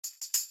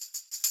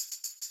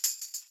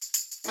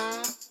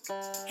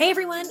Hey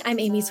everyone, I'm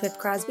Amy Swift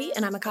Crosby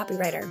and I'm a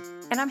copywriter.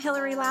 And I'm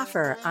Hillary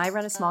Laffer. I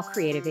run a small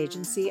creative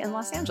agency in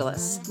Los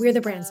Angeles. We're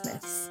the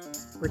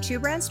Brandsmiths. We're two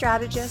brand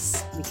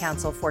strategists. We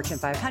counsel Fortune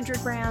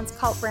 500 brands,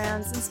 cult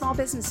brands, and small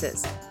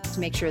businesses to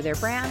make sure their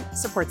brand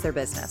supports their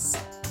business.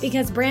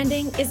 Because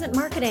branding isn't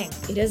marketing.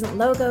 It isn't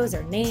logos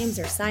or names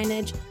or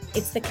signage.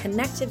 It's the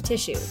connective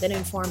tissue that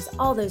informs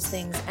all those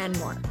things and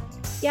more.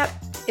 Yep,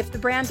 if the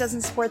brand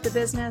doesn't support the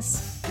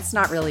business, it's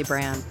not really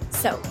brand.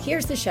 So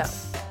here's the show.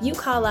 You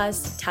call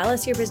us, tell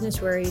us your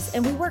business worries,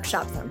 and we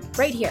workshop them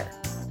right here.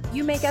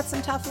 You may get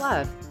some tough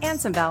love and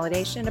some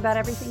validation about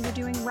everything you're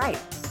doing right.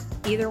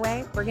 Either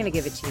way, we're going to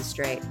give it to you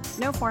straight.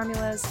 No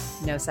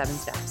formulas, no 7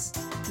 steps.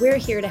 We're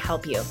here to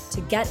help you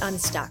to get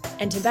unstuck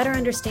and to better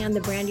understand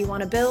the brand you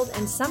want to build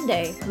and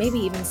someday maybe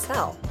even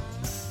sell.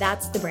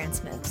 That's the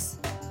Brandsmiths.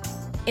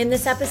 In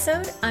this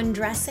episode,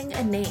 Undressing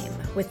a Name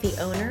with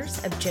the owners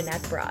of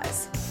Jenette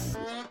Bras.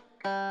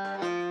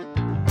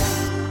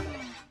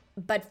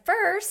 But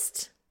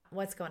first,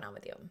 what's going on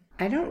with you?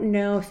 I don't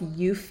know if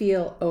you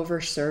feel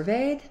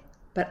oversurveyed,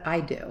 but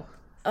I do.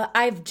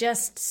 I've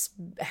just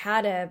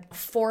had a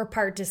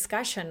 4-part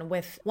discussion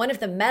with one of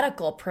the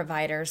medical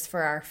providers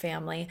for our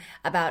family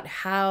about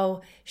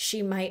how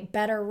she might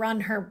better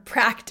run her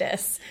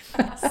practice.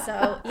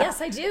 So,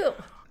 yes, I do.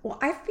 Well,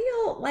 I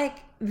feel like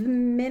the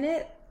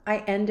minute I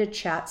end a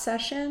chat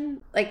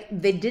session, like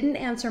they didn't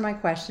answer my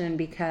question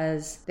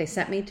because they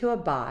sent me to a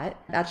bot.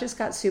 That just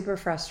got super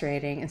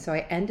frustrating. And so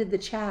I ended the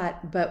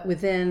chat, but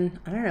within,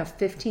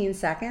 15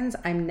 seconds,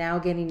 I'm now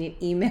getting an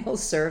email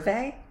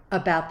survey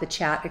about the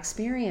chat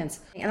experience.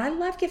 And I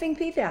love giving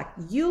feedback.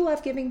 You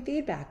love giving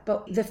feedback,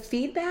 but the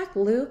feedback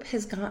loop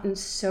has gotten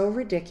so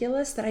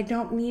ridiculous that I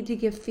don't need to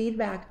give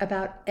feedback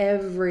about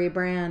every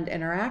brand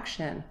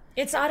interaction.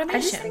 It's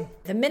automation.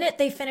 The minute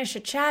they finish a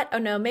chat, oh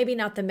no, maybe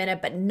not the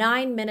minute, but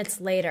 9 minutes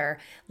later,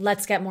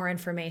 let's get more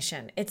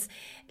information. It's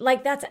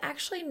like, that's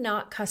actually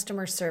not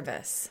customer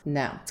service.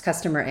 No, it's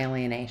customer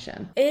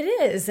alienation. It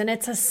is, and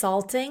it's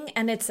assaulting,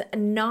 and it's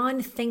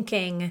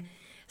non-thinking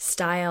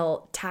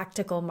style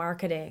tactical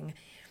marketing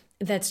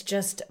that's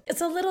just,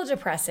 it's a little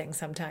depressing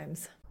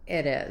sometimes.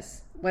 It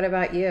is. What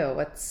about you?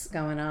 What's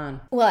going on?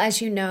 Well,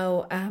 as you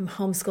know, I'm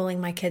homeschooling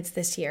my kids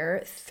this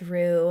year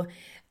through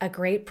a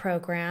great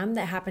program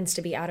that happens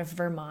to be out of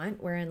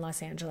Vermont. We're in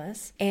Los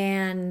Angeles.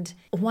 And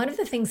one of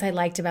the things I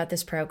liked about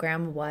this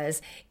program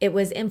was it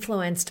was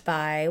influenced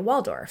by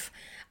Waldorf.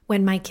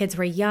 When my kids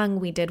were young,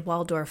 we did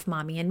Waldorf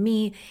Mommy and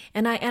Me,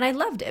 and I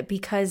loved it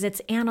because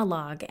it's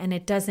analog and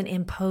it doesn't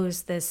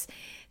impose this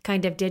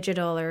kind of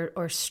digital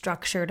or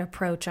structured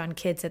approach on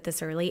kids at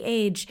this early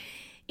age.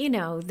 You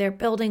know, they're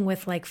building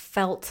with like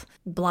felt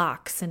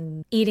blocks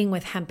and eating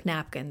with hemp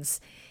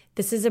napkins.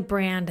 This is a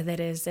brand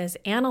that is as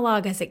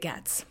analog as it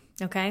gets,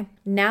 okay?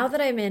 Now that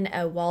I'm in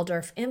a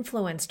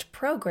Waldorf-influenced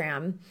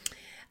program,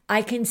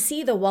 I can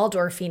see the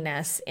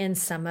Waldorfiness in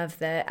some of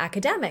the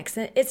academics.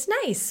 It's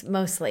nice,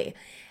 mostly,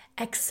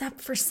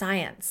 except for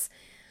science.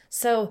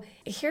 So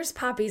here's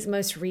Poppy's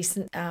most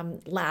recent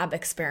lab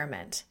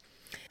experiment.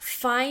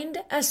 Find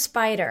a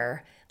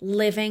spider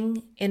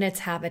living in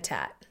its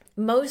habitat.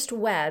 Most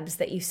webs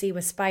that you see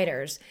with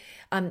spiders,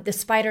 the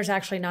spider's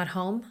actually not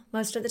home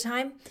most of the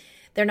time.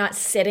 They're not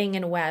sitting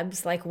in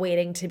webs like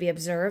waiting to be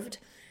observed.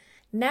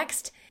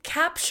 Next,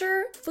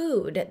 capture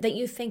food that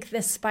you think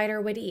this spider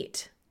would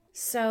eat.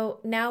 So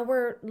now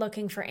we're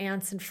looking for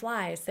ants and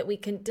flies that we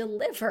can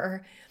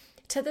deliver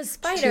to the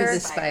spider,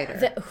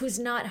 who's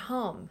not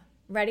home.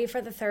 Ready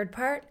for the third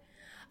part?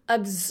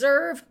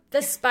 Observe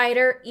the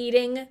spider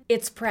eating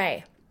its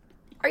prey.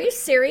 Are you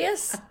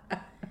serious?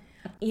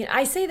 You know,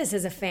 I say this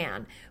as a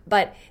fan,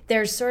 but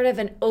there's sort of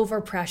an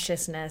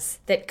over-preciousness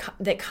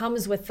that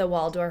comes with the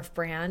Waldorf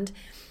brand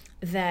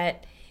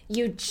that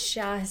you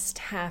just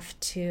have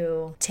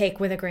to take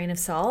with a grain of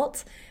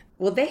salt.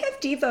 Well, they have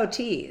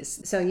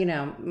devotees. So,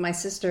 my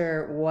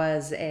sister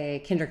was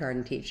a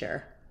kindergarten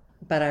teacher,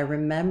 but I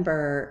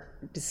remember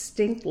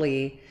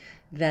distinctly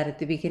that at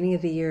the beginning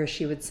of the year,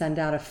 she would send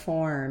out a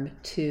form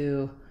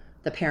to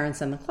the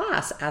parents in the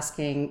class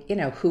asking,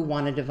 who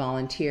wanted to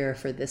volunteer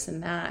for this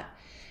and that.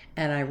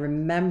 And I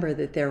remember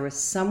that there was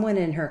someone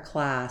in her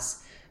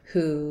class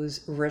whose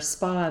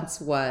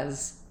response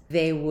was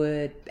they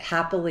would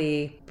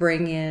happily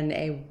bring in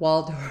a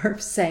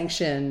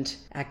Waldorf-sanctioned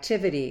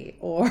activity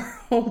or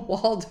a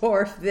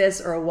Waldorf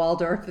this or a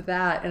Waldorf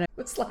that. And I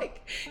was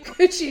like,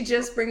 could she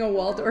just bring a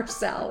Waldorf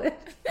salad?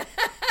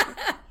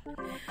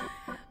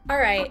 All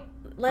right,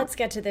 let's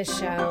get to this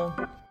show.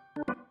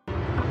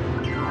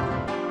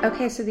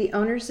 Okay, so the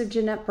owners of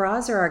Jenette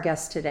Bras are our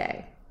guests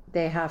today.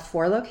 They have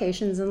 4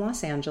 locations in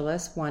Los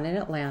Angeles, 1 in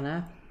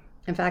Atlanta.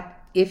 In fact,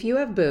 if you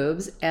have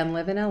boobs and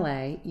live in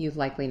LA, you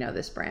likely know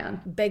this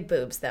brand. Big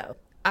boobs, though.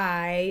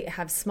 I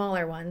have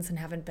smaller ones and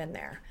haven't been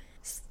there.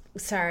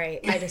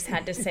 Sorry, I just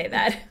had to say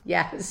that.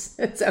 Yes,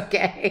 it's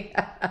okay.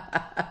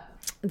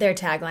 Their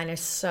tagline is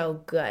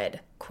so good.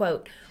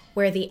 Quote,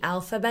 where the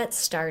alphabet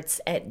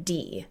starts at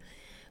D.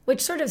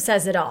 which sort of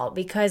says it all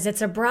because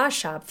it's a bra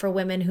shop for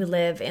women who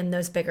live in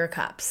those bigger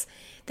cups.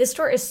 This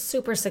store is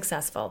super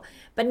successful,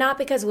 but not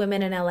because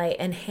women in LA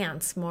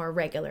enhance more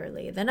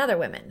regularly than other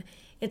women.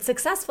 It's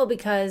successful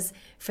because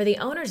for the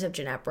owners of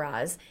Jenette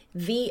Bras,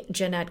 the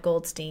Jenette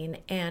Goldstein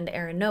and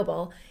Aaron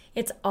Noble,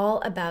 it's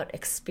all about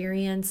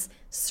experience,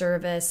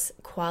 service,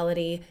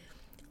 quality.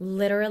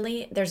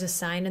 Literally, there's a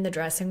sign in the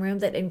dressing room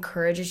that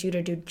encourages you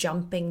to do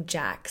jumping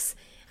jacks.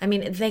 I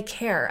mean, they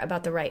care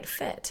about the right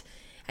fit.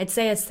 I'd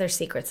say it's their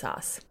secret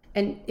sauce.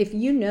 And if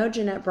you know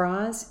Jenette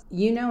Bras,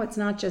 you know it's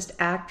not just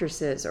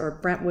actresses or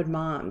Brentwood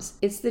moms.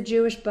 It's the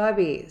Jewish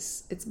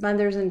bubbies. It's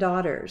mothers and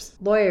daughters,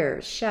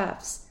 lawyers,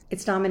 chefs.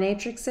 It's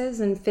dominatrixes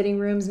and fitting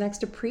rooms next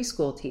to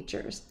preschool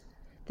teachers.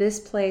 This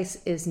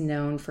place is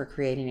known for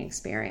creating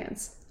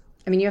experience.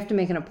 I mean, you have to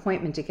make an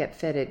appointment to get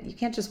fitted. You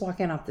can't just walk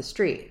in off the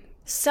street.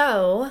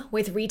 So,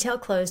 with retail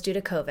closed due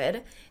to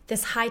COVID,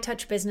 this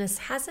high-touch business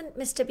hasn't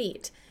missed a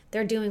beat.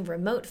 They're doing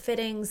remote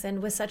fittings,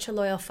 and with such a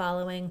loyal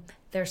following,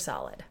 they're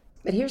solid.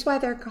 But here's why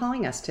they're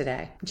calling us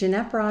today.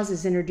 Jenette Bras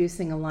is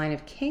introducing a line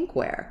of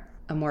kinkwear,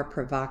 a more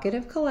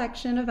provocative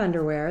collection of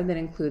underwear that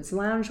includes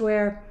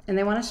loungewear, and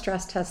they want to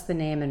stress test the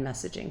name and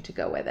messaging to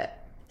go with it.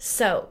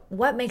 So,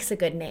 what makes a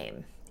good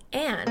name?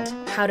 And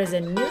how does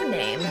a new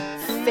name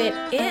fit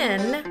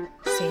in,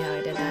 see how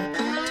I did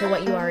that, to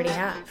what you already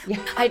have? Yeah,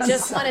 I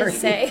just want to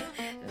say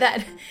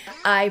that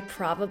I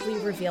probably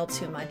reveal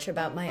too much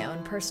about my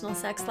own personal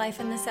sex life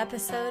in this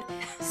episode,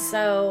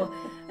 so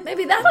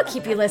maybe that'll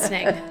keep you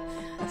listening.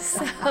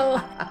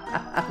 So,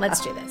 let's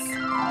do this.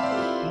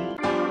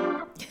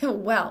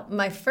 Well,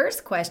 my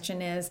first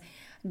question is,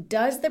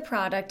 does the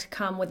product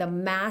come with a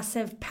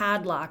massive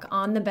padlock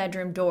on the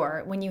bedroom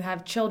door when you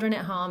have children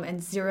at home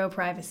and zero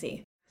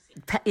privacy?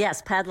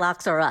 Yes,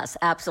 padlocks are us.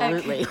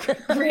 Absolutely. Okay,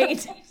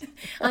 great.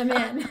 I'm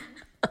in.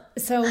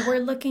 So we're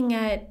looking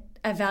at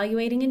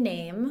evaluating a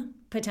name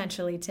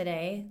potentially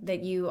today that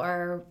you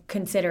are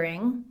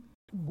considering.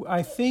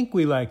 I think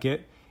we like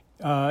it.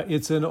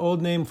 It's an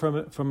old name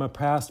from a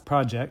past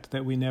project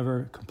that we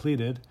never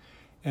completed,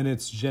 and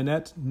it's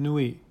Jenette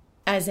Nuit.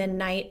 As in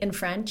night in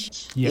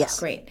French? Yes.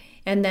 Great.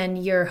 And then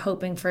you're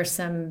hoping for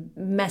some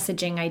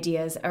messaging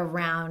ideas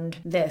around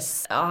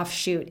this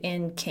offshoot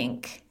in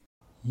kink.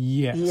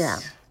 Yes. Yeah.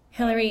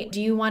 Hillary, do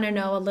you want to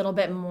know a little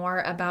bit more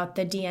about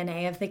the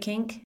DNA of the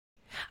kink?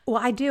 Well,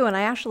 I do, and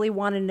I actually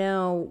want to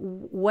know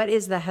what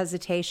is the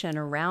hesitation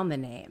around the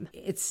name.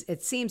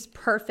 It seems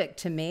perfect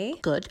to me.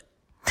 Good.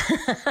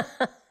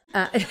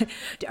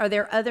 Are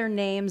there other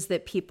names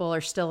that people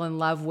are still in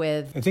love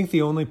with? I think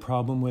the only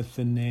problem with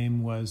the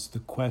name was the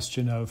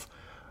question of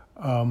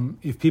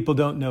if people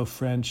don't know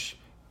French,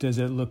 does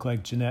it look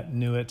like Jenette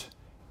Nuit?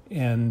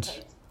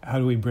 And how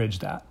do we bridge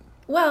that?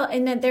 Well,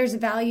 and that there's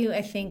value,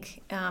 I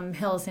think,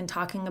 Hills, in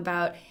talking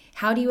about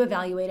how do you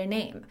evaluate a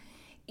name?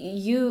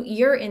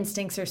 Your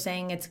instincts are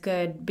saying it's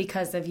good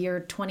because of your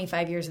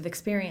 25 years of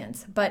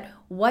experience, but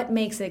what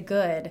makes it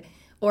good,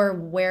 or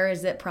where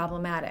is it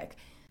problematic?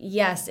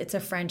 Yes, it's a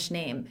French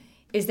name.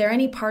 Is there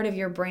any part of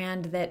your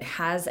brand that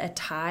has a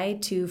tie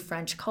to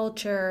French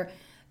culture,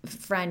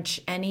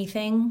 French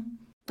anything?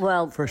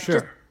 Well, For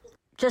sure.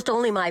 Just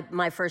only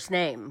my first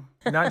name.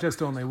 Not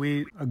just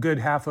only. A good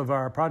half of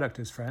our product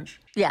is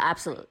French. Yeah,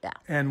 absolutely. Yeah.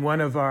 And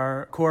one of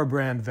our core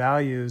brand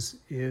values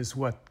is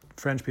what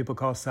French people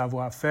call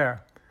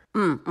savoir-faire,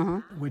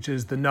 which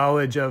is the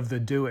knowledge of the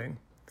doing.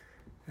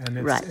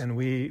 And Right. And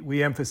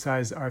we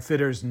emphasize our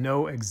fitters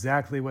know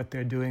exactly what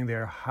they're doing.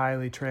 They're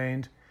highly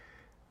trained.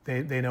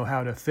 They know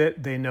how to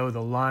fit. They know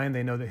the line.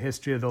 They know the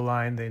history of the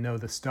line. They know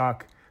the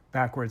stock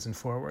backwards and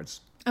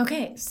forwards.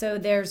 Okay, so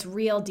there's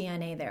real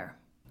DNA there.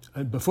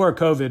 Before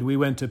COVID, we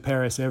went to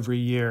Paris every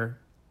year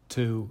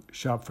to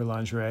shop for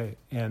lingerie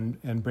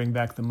and bring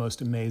back the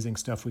most amazing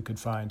stuff we could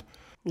find.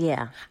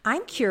 Yeah.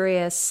 I'm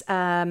curious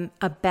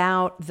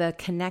about the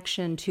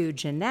connection to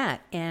Jenette,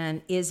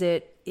 and is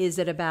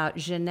it about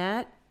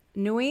Jenette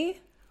Nuit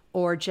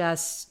or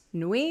just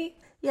Nuit?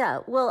 Yeah.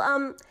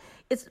 Well,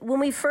 it's when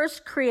we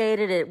first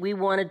created it, we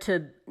wanted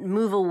to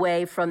move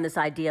away from this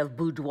idea of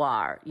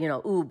boudoir,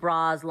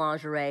 bras,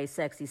 lingerie,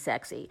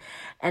 sexy,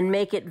 and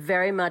make it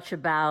very much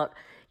about,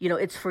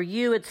 it's for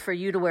you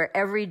to wear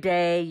every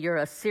day. You're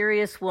a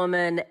serious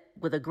woman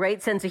with a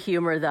great sense of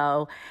humor,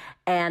 though.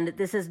 And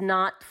this is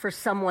not for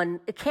someone,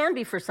 it can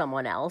be for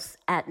someone else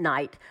at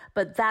night,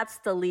 but that's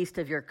the least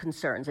of your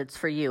concerns. It's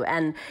for you.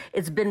 And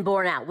it's been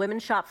borne out. Women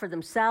shop for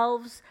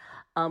themselves.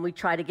 We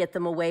try to get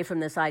them away from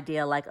this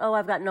idea like,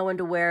 I've got no one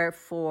to wear it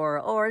for,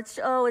 or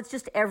it's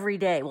just every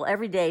day. Well,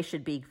 every day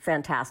should be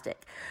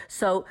fantastic.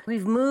 So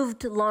we've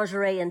moved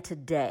lingerie into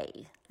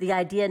day. The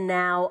idea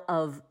now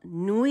of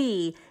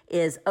nuit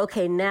is,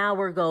 okay, now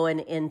we're going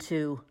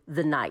into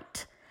the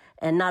night.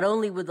 And not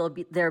only will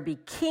there be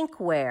kink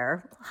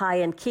wear,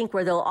 high-end kink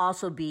wear, there'll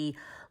also be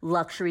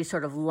luxury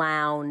sort of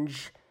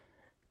lounge,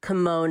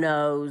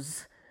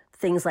 kimonos,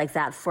 things like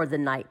that for the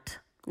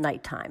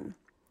nighttime.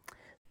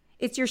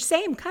 It's your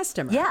same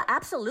customer. Yeah,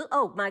 absolutely.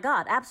 Oh my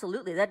God,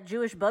 absolutely. That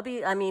Jewish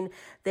bubby, I mean,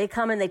 they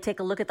come and they take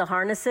a look at the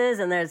harnesses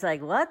and there's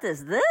like, what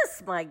is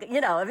this?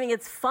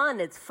 It's fun.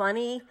 It's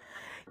funny.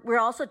 We're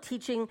also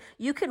teaching,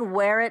 you can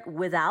wear it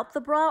without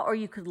the bra or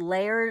you could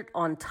layer it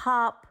on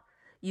top.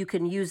 You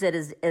can use it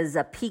as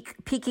a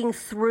peeking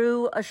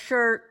through a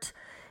shirt.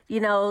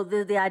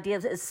 The idea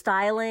is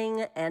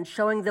styling and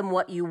showing them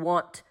what you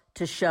want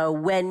to show,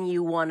 when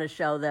you want to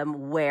show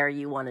them, where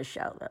you want to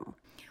show them.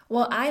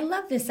 Well, I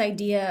love this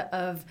idea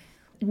of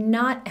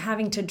not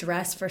having to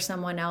dress for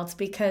someone else,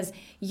 because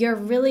you're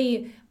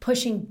really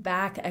pushing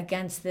back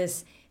against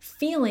this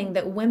feeling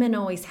that women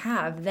always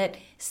have that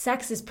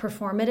sex is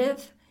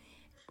performative.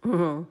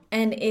 Mm-hmm.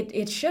 And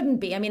it shouldn't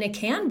be. I mean, it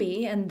can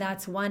be, and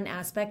that's one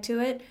aspect to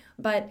it.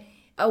 But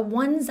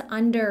one's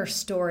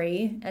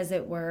understory, as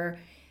it were,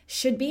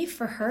 should be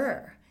for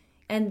her.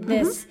 And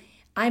this,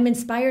 I'm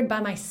inspired by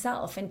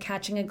myself and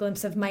catching a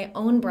glimpse of my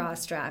own bra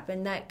strap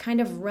and that kind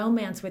of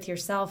romance with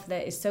yourself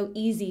that is so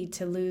easy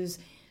to lose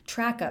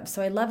track of.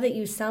 So I love that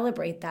you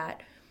celebrate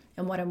that.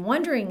 And what I'm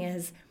wondering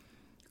is,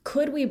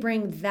 could we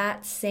bring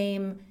that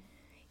same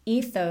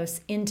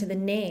ethos into the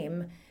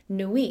name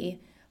Nuit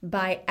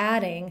by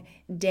adding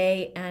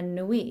day and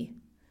nuit?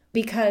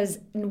 Because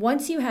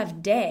once you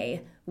have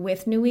day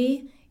with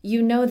Nuit,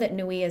 you know that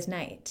Nuit is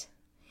night.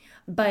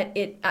 But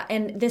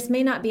and this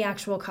may not be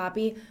actual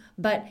copy,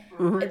 but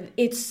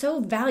it's so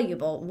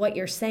valuable what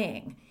you're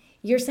saying.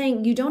 You're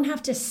saying you don't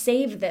have to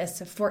save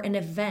this for an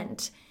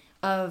event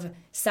of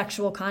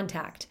sexual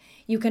contact.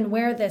 You can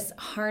wear this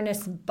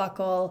harness,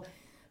 buckle,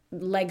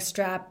 leg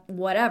strap,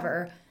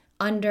 whatever,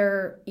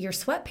 under your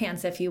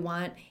sweatpants if you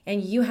want,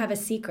 and you have a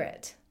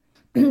secret.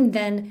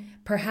 Then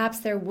perhaps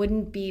there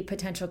wouldn't be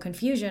potential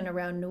confusion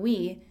around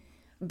Nuit,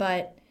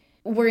 but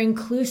we're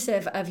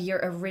inclusive of your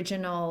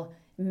original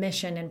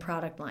mission and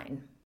product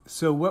line.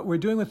 So what we're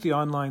doing with the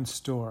online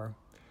store,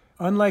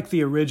 unlike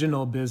the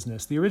original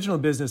business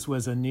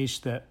was a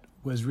niche that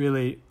was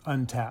really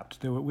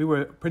untapped. We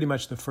were pretty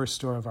much the first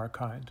store of our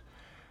kind.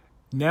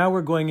 Now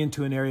we're going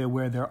into an area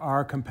where there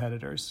are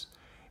competitors,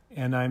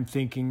 and I'm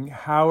thinking,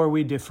 how are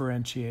we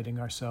differentiating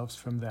ourselves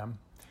from them?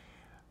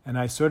 And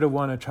I sort of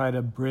want to try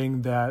to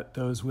bring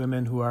those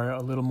women who are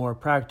a little more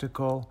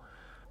practical,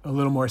 a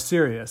little more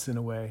serious in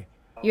a way.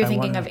 You're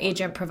thinking of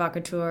Agent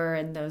Provocateur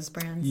and those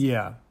brands?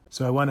 Yeah.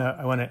 So I want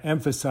to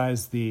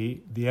emphasize the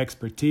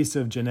expertise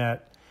of Jenette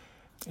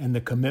and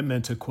the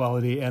commitment to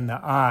quality and the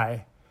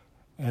eye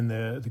and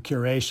the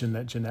curation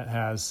that Jenette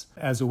has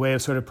as a way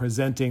of sort of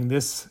presenting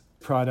this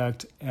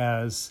product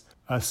as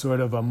a sort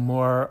of a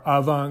more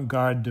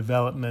avant-garde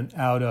development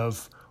out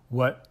of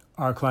what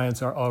our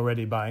clients are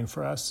already buying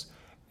for us,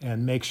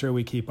 and make sure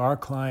we keep our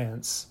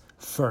clients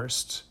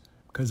first,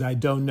 because I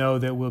don't know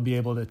that we'll be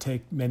able to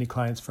take many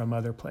clients from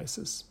other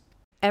places.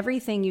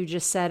 Everything you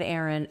just said,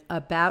 Aaron,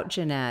 about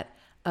Jenette,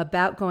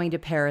 about going to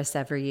Paris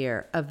every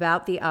year,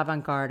 about the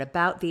avant-garde,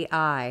 about the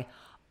eye,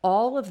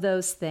 all of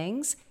those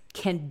things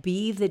can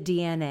be the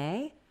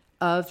DNA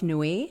of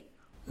Nuit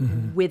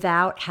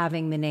without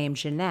having the name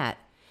Jenette.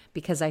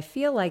 Because I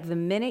feel like the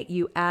minute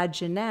you add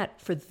Jenette,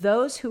 for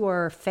those who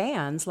are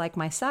fans like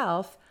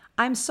myself,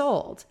 I'm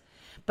sold.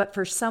 But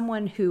for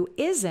someone who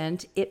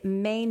isn't, it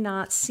may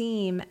not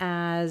seem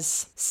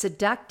as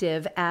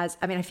seductive as,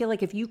 I feel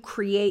like if you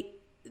create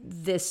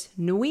this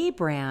Nuit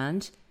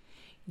brand,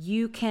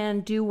 you can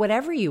do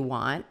whatever you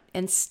want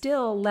and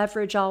still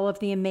leverage all of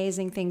the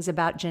amazing things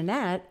about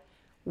Jenette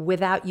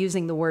without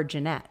using the word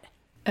Jenette.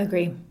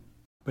 Agree.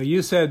 But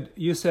you said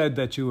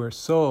that you were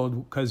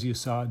sold because you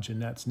saw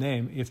Jenette's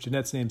name. If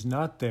Jenette's name's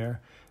not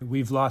there,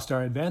 we've lost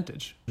our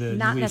advantage.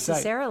 Not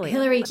necessarily.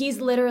 Hillary,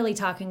 he's literally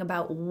talking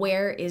about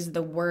where is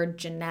the word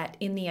Jenette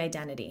in the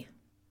identity.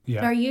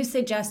 Yeah. Are you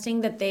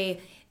suggesting that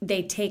they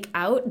take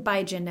out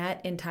by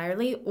Jenette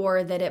entirely,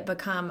 or that it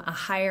become a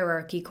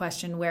hierarchy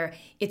question where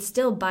it's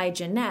still by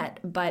Jenette,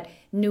 but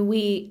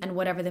Nuit and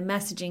whatever the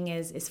messaging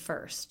is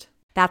first?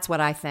 That's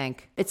what I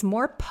think. It's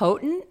more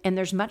potent and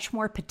there's much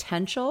more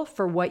potential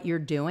for what you're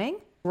doing.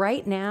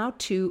 Right now,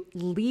 to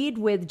lead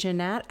with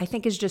Jenette, I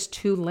think is just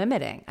too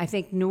limiting. I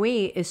think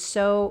Nuit is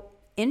so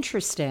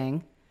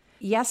interesting.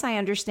 Yes, I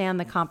understand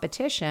the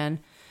competition,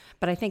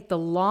 but I think the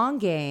long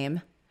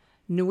game,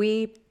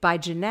 Nuit by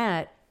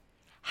Jenette,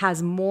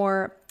 has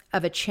more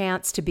of a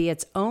chance to be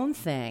its own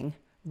thing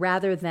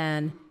rather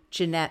than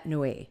Jenette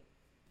Nuit.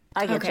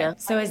 I get you.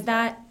 So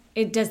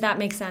does that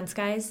make sense,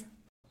 guys?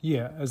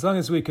 Yeah, as long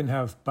as we can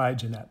have by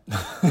Jenette.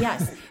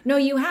 Yes. No,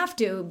 you have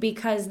to,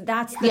 because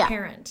that's the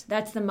parent.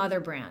 That's the mother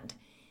brand.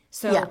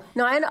 So yeah.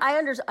 No, I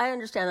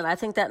understand that. I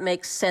think that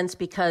makes sense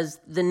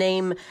because the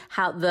name,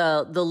 how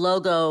the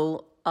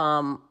logo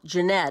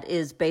Jenette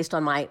is based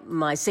on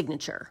my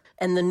signature,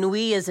 and the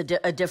Nuit is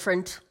a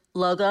different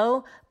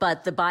logo,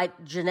 but the by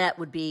Jenette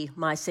would be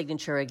my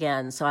signature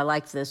again. So I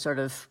like this sort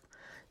of,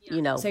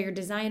 So your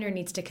designer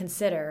needs to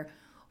consider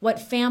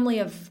what family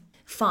of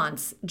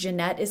fonts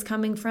Jenette is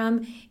coming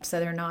from, so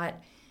they're not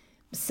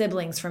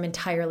siblings from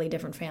entirely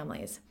different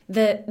families.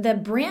 The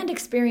brand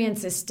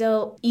experience is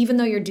still, even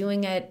though you're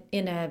doing it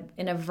in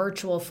a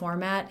virtual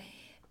format,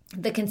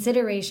 the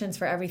considerations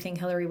for everything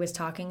Hillary was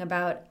talking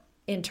about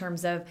in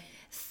terms of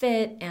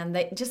fit and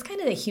just kind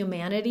of the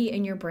humanity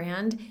in your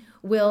brand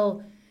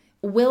will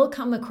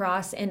come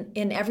across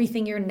in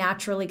everything you're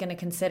naturally going to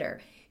consider.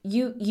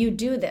 You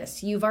do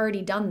this. You've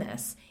already done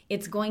this.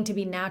 It's going to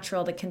be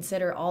natural to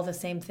consider all the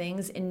same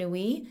things in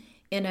Nuit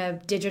in a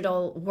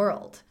digital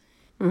world.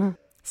 Mm-hmm.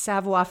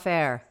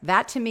 Savoir-faire.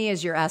 That to me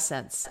is your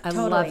essence. I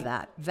love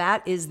that.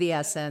 That is the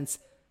essence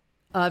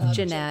of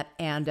Jenette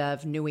and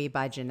of Nuit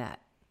by Jenette.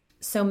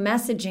 So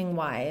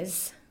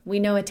messaging-wise, we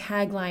know a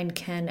tagline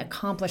can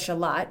accomplish a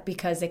lot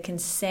because it can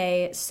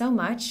say so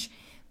much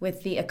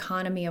with the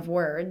economy of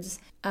words.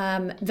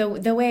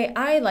 The way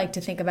I like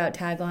to think about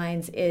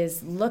taglines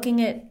is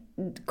looking at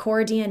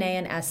core DNA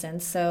and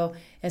essence. So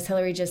as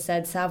Hillary just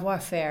said,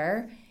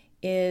 savoir-faire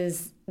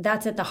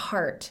that's at the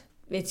heart.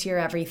 It's your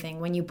everything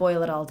when you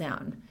boil it all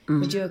down.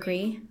 Would you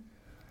agree?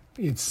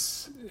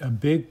 It's a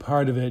big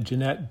part of it.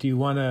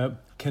 Jenette,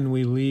 can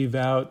we leave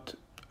out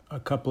a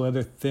couple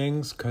other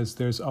things? Because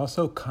there's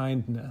also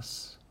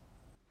kindness.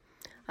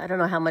 I don't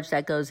know how much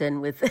that goes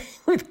in with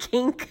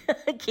kink.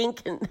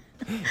 Kink and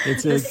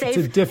it's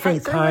a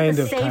different kind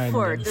of kindness.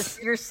 Word.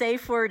 Your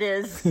safe word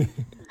is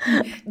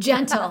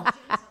gentle.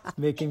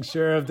 Making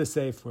sure of the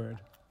safe word.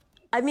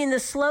 I mean, the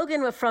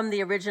slogan from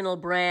the original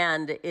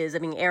brand is,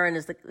 Aaron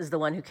is the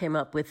one who came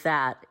up with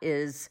that,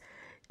 is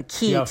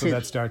key to... The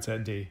alphabet starts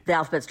at D. The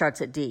alphabet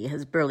starts at D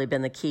has really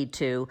been the key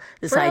to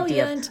this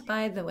idea. Brilliant,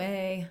 by the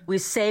way. We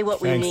say what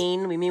we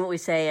mean what we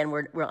say, and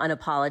we're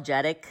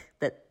unapologetic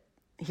that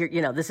here,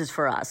 this is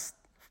for us,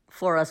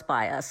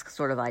 by us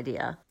sort of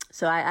idea.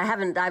 So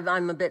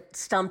I'm a bit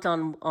stumped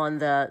on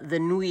the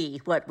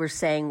Nuit, what we're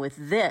saying with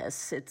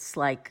this. It's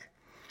like...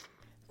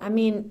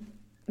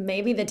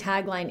 Maybe the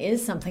tagline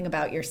is something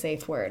about your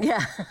safe word.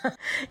 Yeah.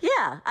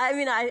 Yeah.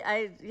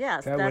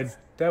 Yes.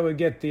 That would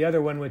get the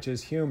other one, which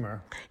is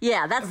humor.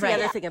 Yeah, that's the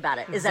other thing about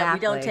it, is that we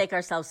don't take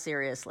ourselves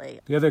seriously.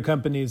 The other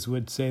companies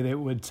would say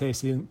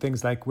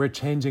things like, we're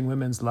changing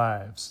women's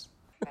lives.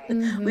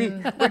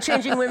 Mm-hmm. We're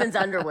changing women's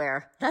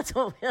underwear. That's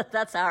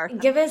our...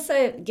 Give us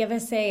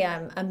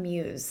a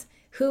muse.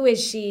 Who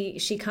is she?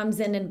 She comes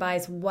in and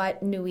buys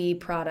what Nuit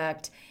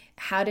product?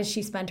 How does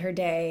she spend her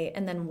day?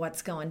 And then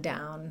what's going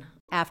down?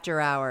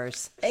 After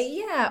hours.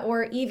 Yeah,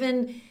 or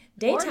even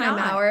daytime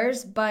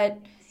hours, but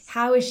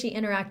how is she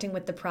interacting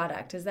with the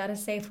product? Is that a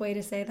safe way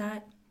to say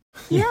that?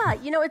 Yeah,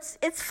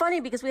 it's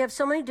funny because we have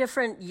so many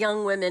different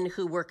young women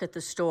who work at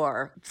the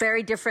store.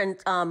 Very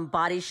different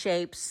body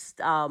shapes,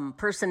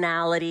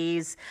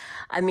 personalities.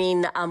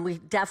 We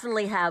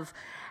definitely have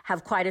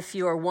quite a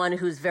few, or one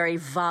who's very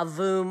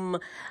vavoom,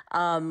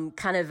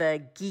 kind of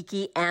a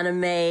geeky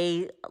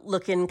anime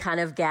looking kind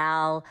of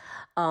gal,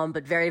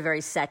 but very,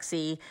 very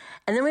sexy.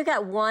 And then we've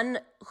got one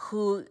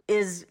who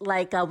is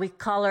like, we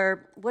call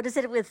her, what is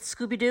it with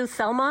Scooby-Doo?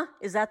 Thelma?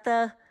 Is that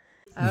the...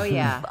 Oh,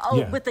 yeah.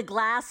 With the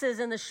glasses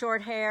and the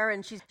short hair.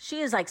 And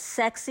she is like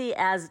sexy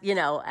as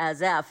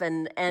F.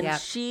 And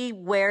she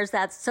wears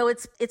that. So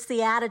it's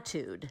the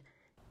attitude.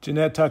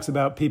 Jenette talks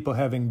about people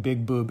having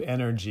big boob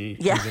energy,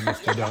 even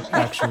if they don't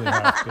actually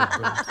have big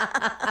boobs.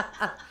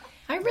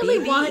 I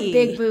really want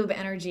big boob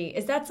energy.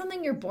 Is that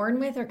something you're born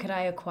with, or could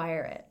I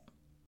acquire it?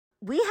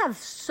 We have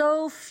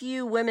so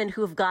few women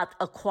who have got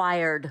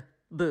acquired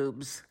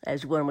boobs,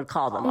 as one would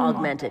call them,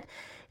 augmented.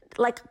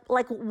 Like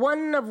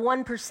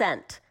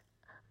 1%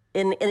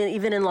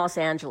 even in Los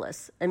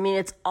Angeles.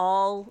 It's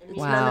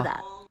none of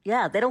that.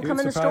 Yeah, they don't come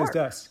in the store. Surprised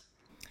us.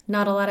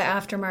 Not a lot of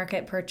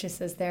aftermarket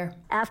purchases there.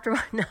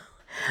 No.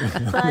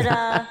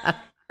 But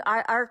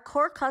our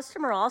core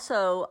customer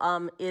also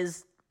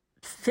is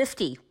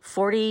 50,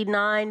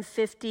 49,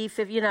 50,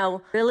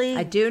 really.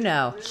 I do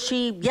know.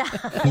 She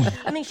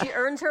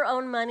earns her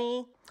own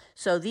money.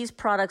 So these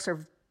products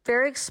are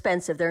very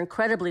expensive. They're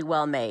incredibly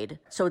well made.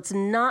 So it's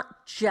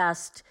not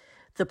just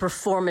the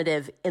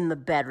performative in the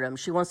bedroom.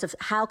 She wants to,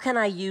 how can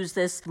I use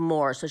this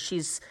more? So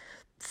she's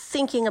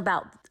thinking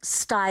about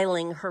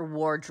styling her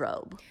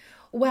wardrobe.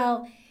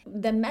 Well,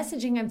 the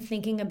messaging I'm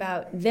thinking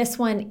about, this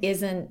one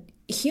isn't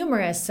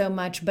humorous so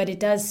much, but it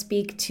does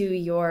speak to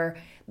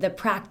the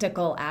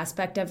practical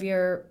aspect of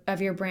your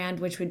brand,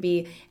 which would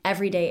be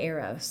everyday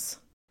Eros.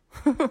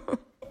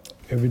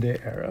 Everyday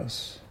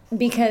Eros.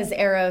 Because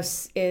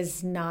Eros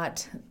is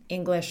not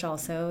English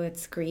also,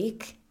 it's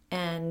Greek,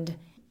 and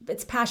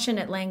it's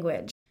passionate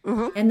language.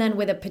 Mm-hmm. And then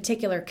with a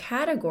particular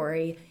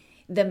category,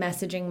 the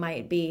messaging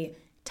might be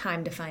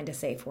time to find a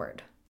safe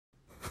word.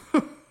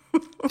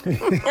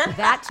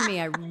 That to me,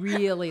 I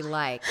really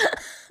like.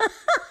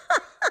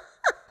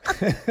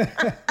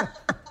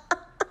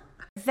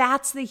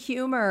 That's the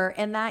humor,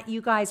 and that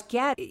you guys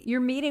get. You're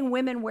meeting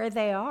women where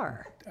they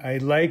are. I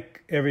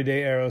like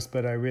Everyday Eros,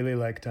 but I really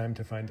like Time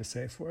to Find a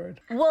Safe Word.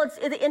 Well, it's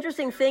the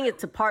interesting thing.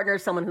 It's a partner,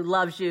 someone who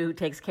loves you, who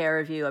takes care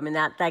of you.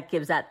 That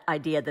gives that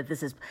idea that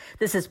this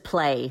is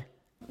play.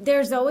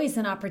 There's always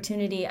an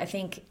opportunity, I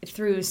think,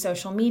 through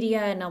social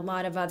media and a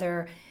lot of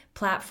other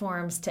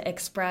platforms to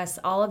express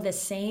all of the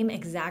same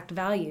exact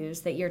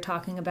values that you're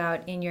talking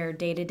about in your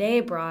day-to-day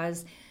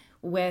bras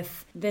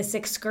with this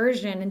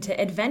excursion into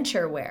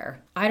adventure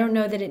wear. I don't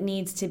know that it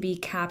needs to be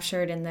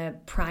captured in the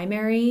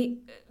primary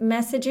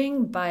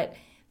messaging, but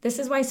this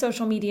is why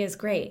social media is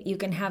great. You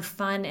can have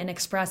fun and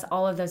express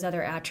all of those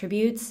other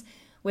attributes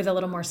with a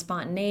little more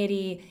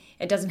spontaneity.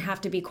 It doesn't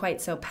have to be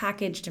quite so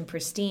packaged and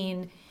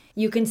pristine.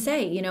 You can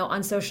say,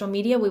 on social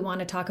media, we want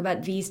to talk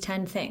about these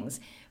 10 things: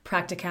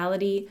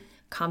 practicality,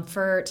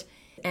 comfort,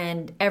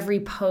 and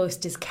every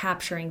post is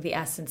capturing the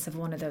essence of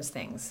one of those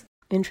things.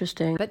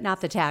 Interesting. But not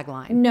the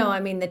tagline. No,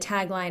 I mean, the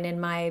tagline in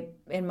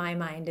my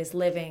mind is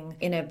living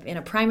in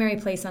a primary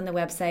place on the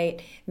website.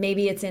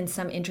 Maybe it's in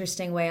some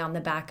interesting way on the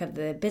back of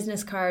the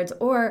business cards,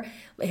 or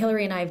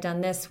Hillary and I have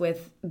done this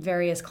with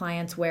various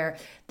clients where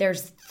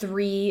there's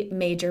 3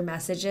 major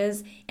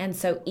messages, and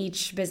so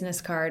each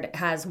business card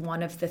has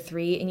one of the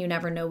 3, and you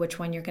never know which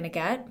one you're going to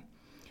get.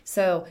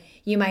 So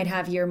you might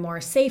have your more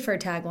safer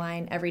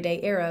tagline,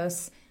 Everyday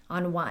Eros,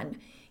 on one.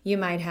 You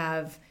might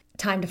have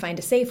Time to Find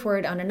a Safe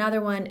Word on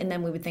another one, and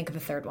then we would think of a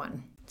third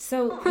one.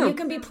 So you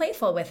can be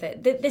playful with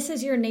it. This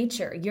is your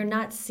nature. You're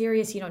not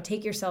serious. You don't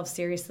take yourself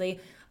seriously,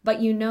 but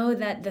you know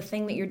that the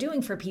thing that you're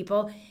doing for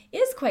people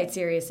is quite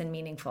serious and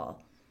meaningful.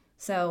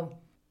 So,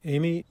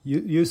 Amy,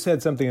 you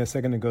said something a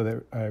second ago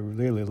that I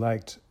really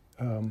liked,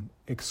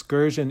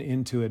 excursion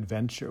into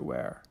adventure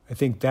wear. I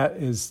think that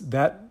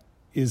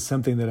is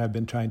something that I've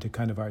been trying to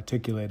kind of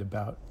articulate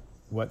about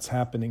what's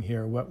happening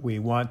here, what we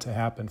want to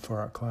happen for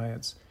our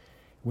clients.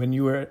 When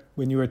you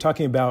were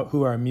talking about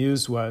who our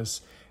muse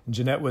was,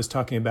 Jenette was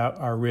talking about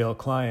our real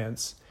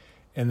clients,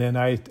 and then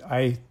I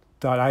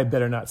thought I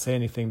better not say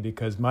anything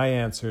because my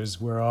answers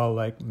were all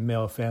like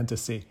male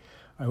fantasy.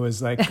 I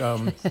was like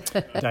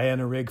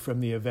Diana Rigg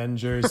from the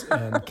Avengers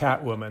and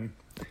Catwoman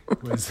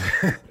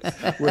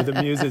were the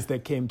muses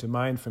that came to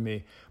mind for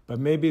me.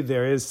 But maybe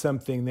there is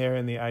something there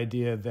in the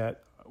idea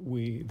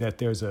that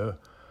there's a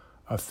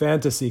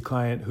fantasy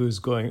client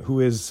who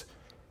is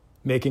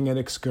making an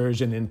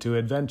excursion into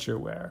adventure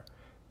wear,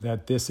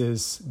 that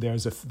there's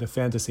the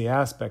fantasy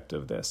aspect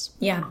of this.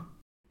 yeah.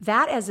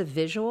 That as a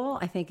visual,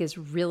 I think, is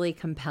really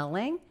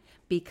compelling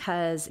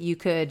because you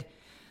could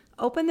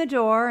open the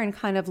door and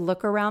kind of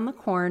look around the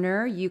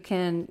corner. You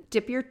can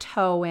dip your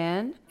toe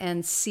in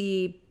and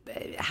see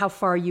how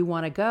far you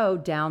want to go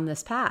down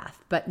this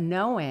path. But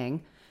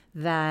knowing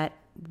that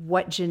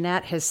what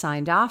Jenette has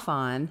signed off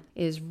on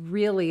is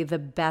really the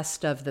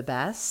best of the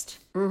best.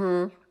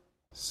 Mm-hmm.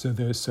 So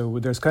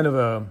there's kind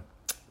of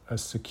a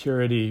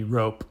security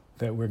rope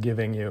that we're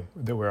giving you,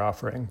 that we're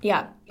offering.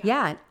 Yeah.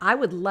 Yeah, I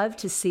would love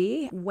to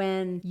see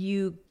when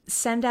you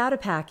send out a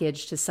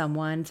package to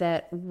someone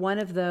that one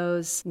of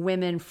those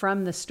women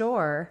from the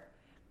store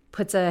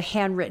puts a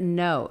handwritten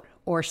note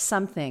or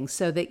something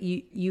so that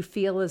you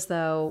feel as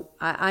though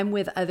I'm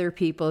with other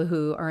people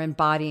who are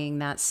embodying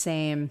that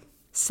same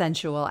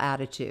sensual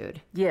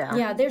attitude. Yeah.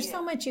 Yeah, there's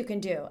so much you can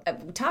do.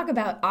 Talk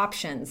about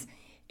options.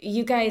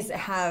 You guys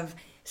have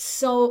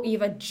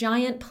a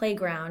giant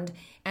playground,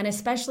 and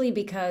especially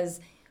because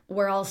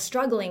we're all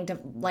struggling to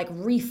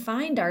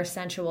re-find our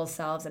sensual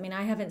selves. I mean,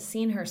 I haven't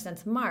seen her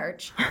since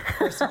March,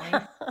 personally.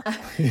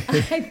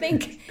 I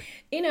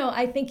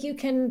think you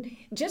can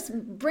just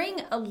bring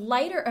a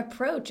lighter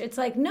approach. It's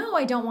like, no,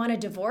 I don't want a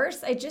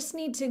divorce. I just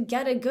need to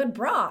get a good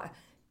bra.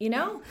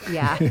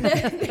 Yeah.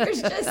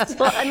 There's just,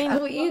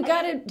 you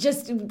got to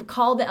just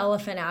call the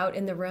elephant out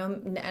in the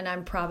room. And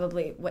I'm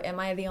probably, am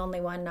I the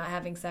only one not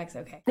having sex?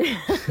 Okay.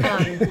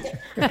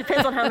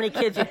 Depends on how many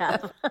kids you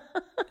have.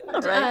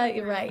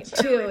 Right.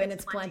 2, and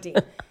it's plenty.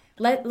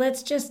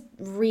 Let's just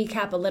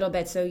recap a little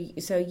bit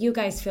so you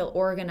guys feel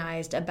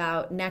organized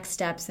about next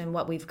steps and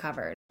what we've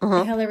covered.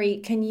 Uh-huh.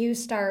 Hillary, can you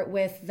start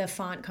with the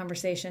font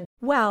conversation?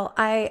 Well,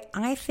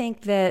 I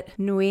think that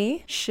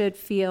Nuit should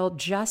feel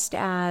just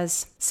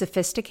as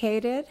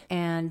sophisticated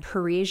and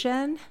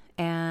Parisian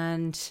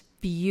and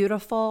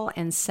beautiful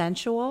and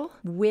sensual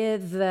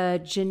with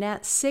the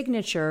Jenette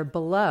signature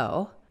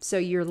below. So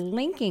you're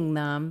linking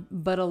them,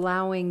 but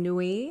allowing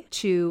Nuit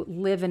to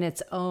live in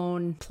its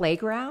own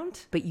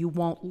playground, but you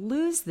won't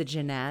lose the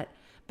Jenette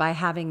by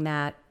having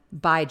that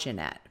by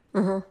Jenette.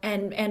 Mm-hmm.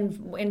 And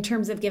in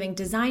terms of giving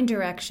design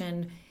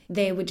direction,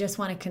 they would just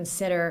want to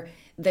consider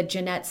the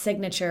Jenette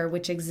signature,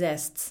 which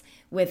exists,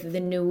 with the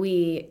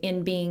Nuit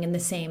in being in the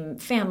same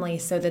family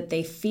so that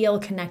they feel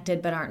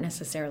connected but aren't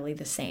necessarily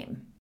the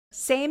same.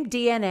 Same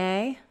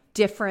DNA,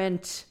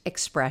 different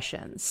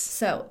expressions.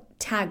 So,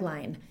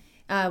 tagline.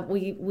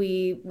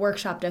 We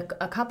workshopped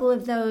a couple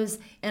of those,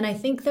 and I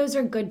think those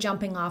are good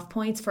jumping off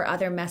points for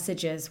other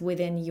messages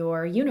within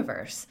your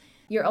universe.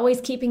 You're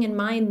always keeping in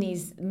mind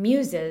these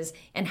muses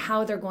and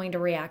how they're going to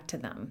react to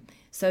them.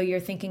 So you're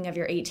thinking of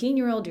your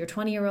 18-year-old, your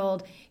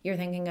 20-year-old, you're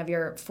thinking of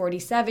your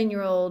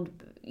 47-year-old,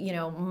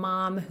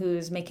 mom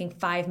who's making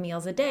 5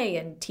 meals a day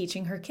and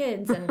teaching her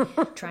kids and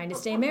trying to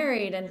stay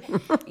married and,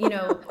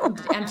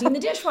 emptying the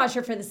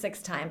dishwasher for the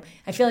 6th time.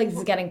 I feel like this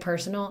is getting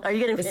personal. Are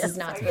you getting This is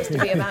not supposed to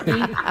be about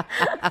me.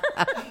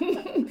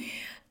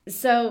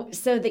 So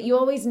that you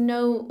always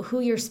know who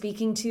you're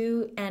speaking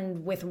to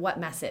and with what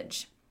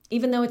message.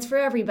 Even though it's for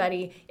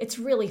everybody, it's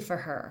really for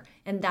her.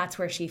 And that's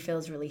where she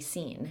feels really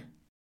seen.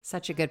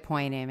 Such a good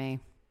point, Amy.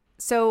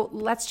 So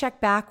let's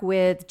check back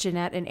with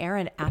Jenette and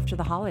Aaron after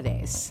the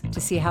holidays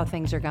to see how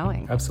things are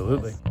going.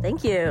 Absolutely.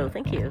 Thank you.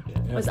 Thank you.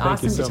 It was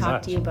awesome to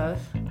talk to you both.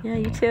 Yeah,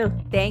 you too.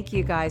 Thank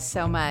you guys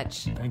so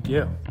much. Thank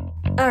you.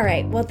 All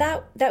right. Well,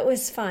 that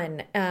was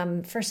fun.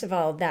 First of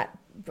all, that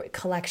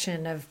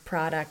collection of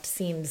product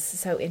seems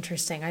so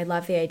interesting. I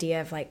love the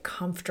idea of like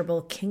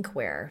comfortable kink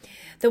wear.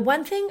 The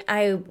one thing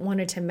I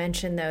wanted to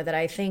mention, though, that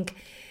I think,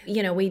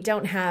 we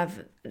don't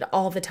have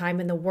all the time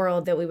in the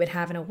world that we would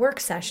have in a work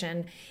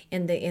session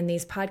in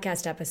these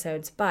podcast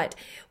episodes, but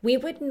we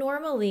would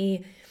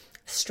normally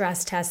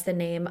stress test the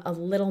name a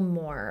little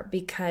more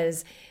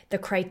because the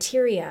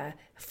criteria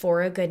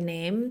for a good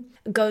name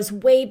goes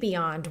way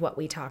beyond what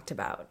we talked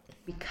about.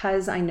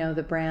 Because I know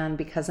the brand,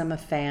 because I'm a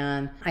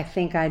fan, I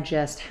think I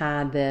just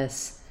had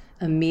this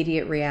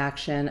immediate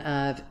reaction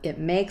of, it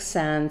makes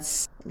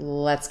sense,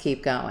 let's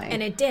keep going.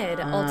 And it did,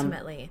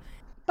 ultimately.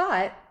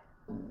 But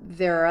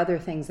there are other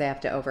things they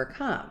have to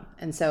overcome.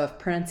 And so if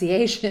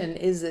pronunciation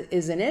is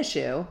an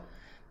issue,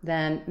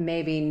 then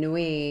maybe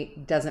Nui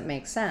doesn't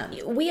make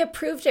sense. We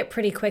approved it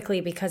pretty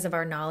quickly because of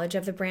our knowledge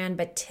of the brand,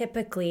 but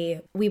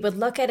typically we would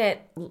look at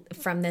it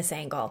from this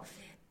angle.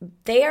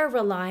 They are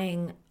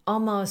relying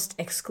almost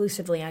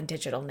exclusively on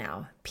digital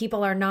now.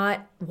 People are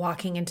not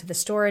walking into the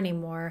store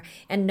anymore,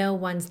 and no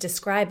one's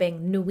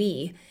describing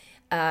Nui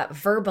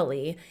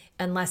verbally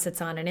unless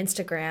it's on an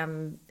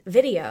Instagram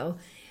video.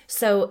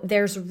 So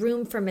there's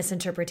room for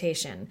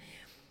misinterpretation.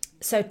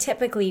 So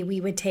typically we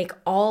would take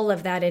all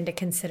of that into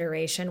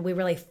consideration. We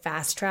really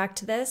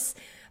fast-tracked this,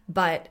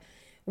 but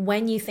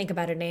when you think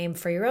about a name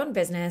for your own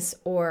business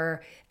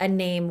or a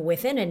name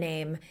within a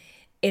name,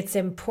 it's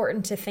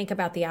important to think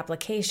about the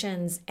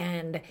applications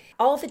and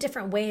all the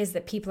different ways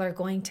that people are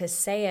going to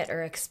say it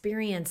or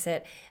experience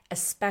it,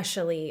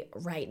 especially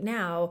right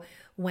now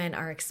when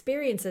our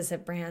experiences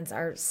of brands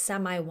are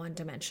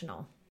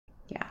semi-one-dimensional.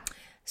 Yeah.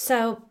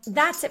 So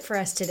that's it for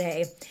us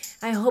today.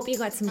 I hope you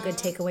got some good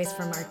takeaways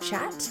from our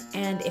chat.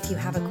 And if you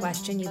have a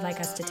question you'd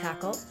like us to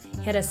tackle,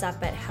 hit us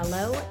up at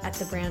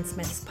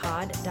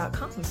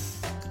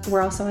hello@thebrandsmithspod.com.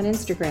 We're also on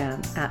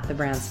Instagram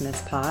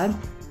 @thebrandsmithspod,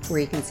 where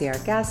you can see our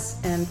guests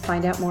and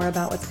find out more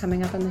about what's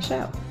coming up on the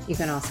show. You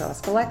can also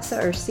ask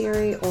Alexa or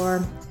Siri or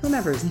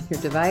whomever's in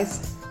your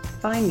device.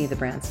 Find me, The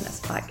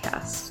Brandsmiths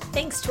Podcast.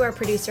 Thanks to our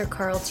producer,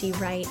 Carl T.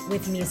 Wright,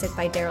 with music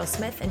by Daryl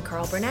Smith and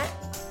Carl Burnett.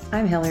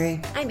 I'm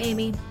Hillary. I'm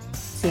Amy.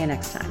 See you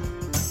next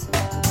time.